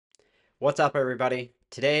What's up, everybody?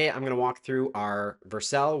 Today I'm going to walk through our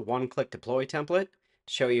Vercel one-click deploy template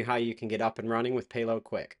to show you how you can get up and running with Payload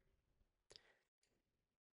Quick.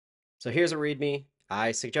 So here's a README.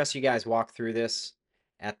 I suggest you guys walk through this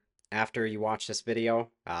after you watch this video.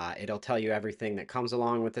 It'll tell you everything that comes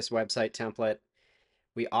along with this website template.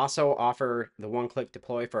 We also offer the one-click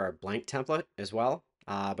deploy for our blank template as well,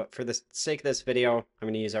 but for the sake of this video, I'm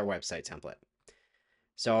going to use our website template.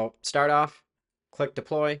 So start off, click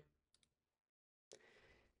deploy.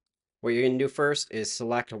 What you're going to do first is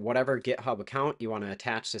select whatever GitHub account you want to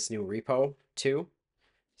attach this new repo to.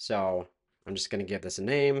 So I'm just going to give this a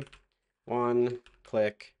name, one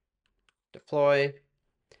click deploy,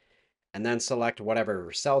 and then select whatever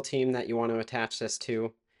Vercel team that you want to attach this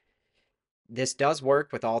to. This does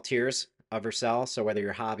work with all tiers of Vercel, so whether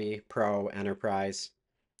you're hobby, pro, enterprise,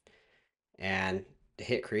 and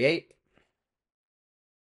hit create.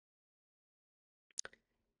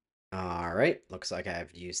 All right, looks like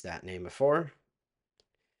I've used that name before.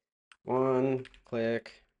 One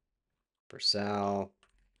click Vercel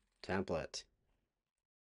template.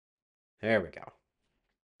 There we go.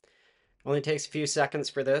 Only takes a few seconds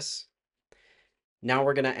for this. Now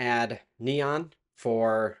we're going to add Neon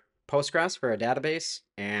for Postgres for our database,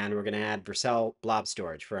 and we're going to add Vercel blob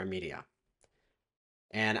storage for our media.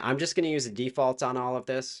 And I'm just going to use the defaults on all of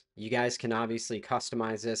this. You guys can obviously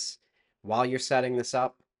customize this while you're setting this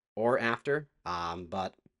up or after,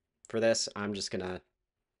 but for this, I'm just going to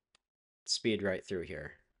speed right through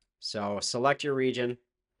here. So select your region.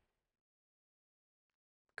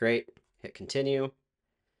 Great. Hit continue.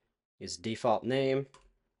 Use default name.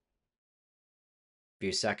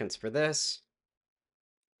 Few seconds for this.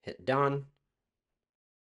 Hit done.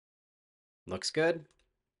 Looks good.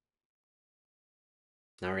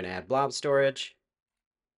 Now we're going to add blob storage,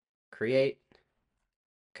 create,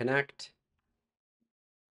 connect.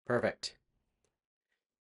 Perfect.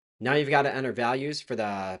 Now you've got to enter values for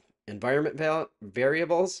the environment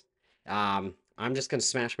variables. I'm just going to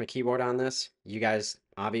smash my keyboard on this. You guys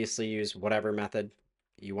obviously use whatever method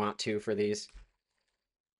you want to for these.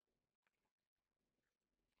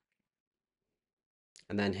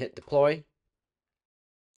 And then hit deploy.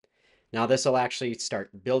 Now this will actually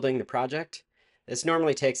start building the project. This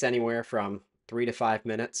normally takes anywhere from 3 to 5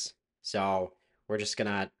 minutes. So we're just going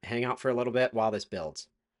to hang out for a little bit while this builds.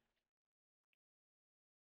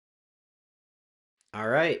 All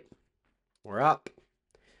right, we're up.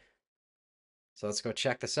 So let's go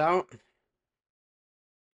check this out.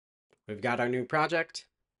 We've got our new project.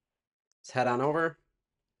 Let's head on over.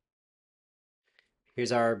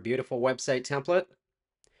 Here's our beautiful website template.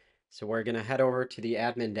 So we're going to head over to the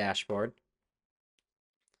admin dashboard.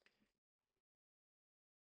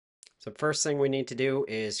 So first thing we need to do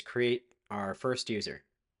is create our first user.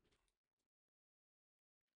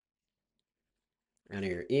 Enter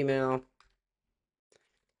your email,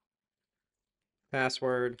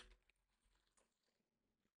 password,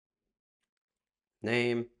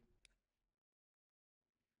 name.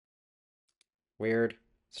 Weird.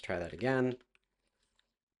 Let's try that again.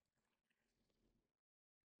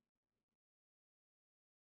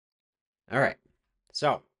 All right.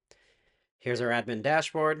 So here's our admin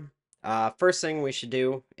dashboard. First thing we should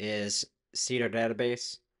do is seed our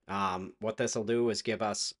database. What this will do is give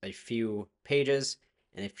us a few pages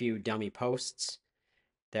and a few dummy posts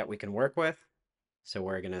that we can work with. So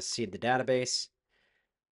we're going to seed the database.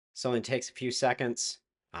 This only takes a few seconds.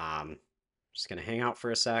 Just going to hang out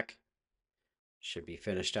for a sec. Should be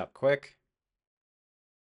finished up quick.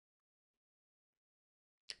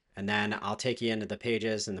 And then I'll take you into the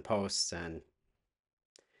pages and the posts and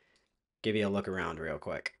give you a look around real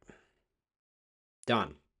quick.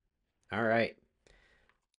 Done. All right.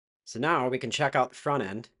 So now we can check out the front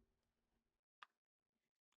end.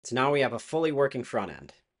 So now we have a fully working front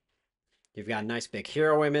end. You've got a nice big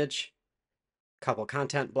hero image, couple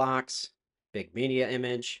content blocks, big media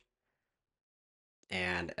image,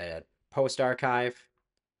 and a post archive,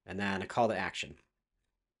 and then a call to action.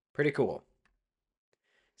 Pretty cool.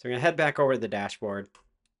 So we're going to head back over to the dashboard,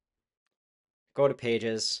 go to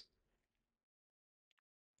pages.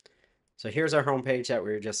 So here's our home page that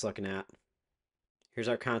we were just looking at. Here's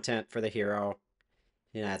our content for the hero.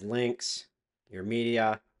 You can add links, your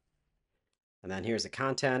media, and then here's the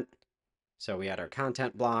content. So we had our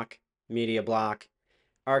content block, media block,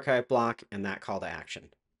 archive block, and that call to action.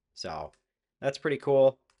 So that's pretty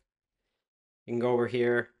cool. You can go over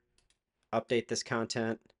here, update this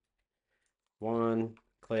content. One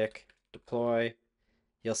click deploy.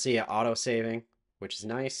 You'll see it auto saving, which is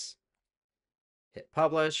nice. Hit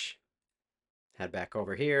publish. Head back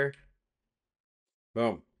over here.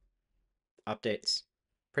 Boom. Updates.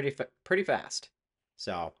 pretty fast.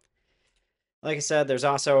 So, like I said, there's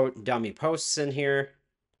also dummy posts in here,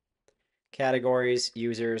 categories,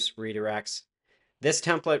 users, redirects. This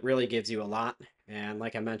template really gives you a lot. And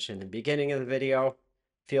like I mentioned in the beginning of the video,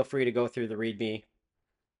 feel free to go through the README,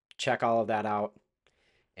 check all of that out,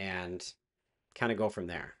 and kind of go from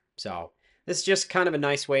there. So this is just kind of a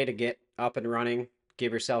nice way to get up and running,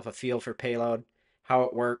 give yourself a feel for Payload, how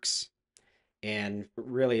it works, in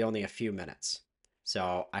really only a few minutes.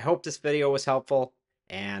 So I hope this video was helpful,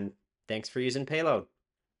 and thanks for using Payload.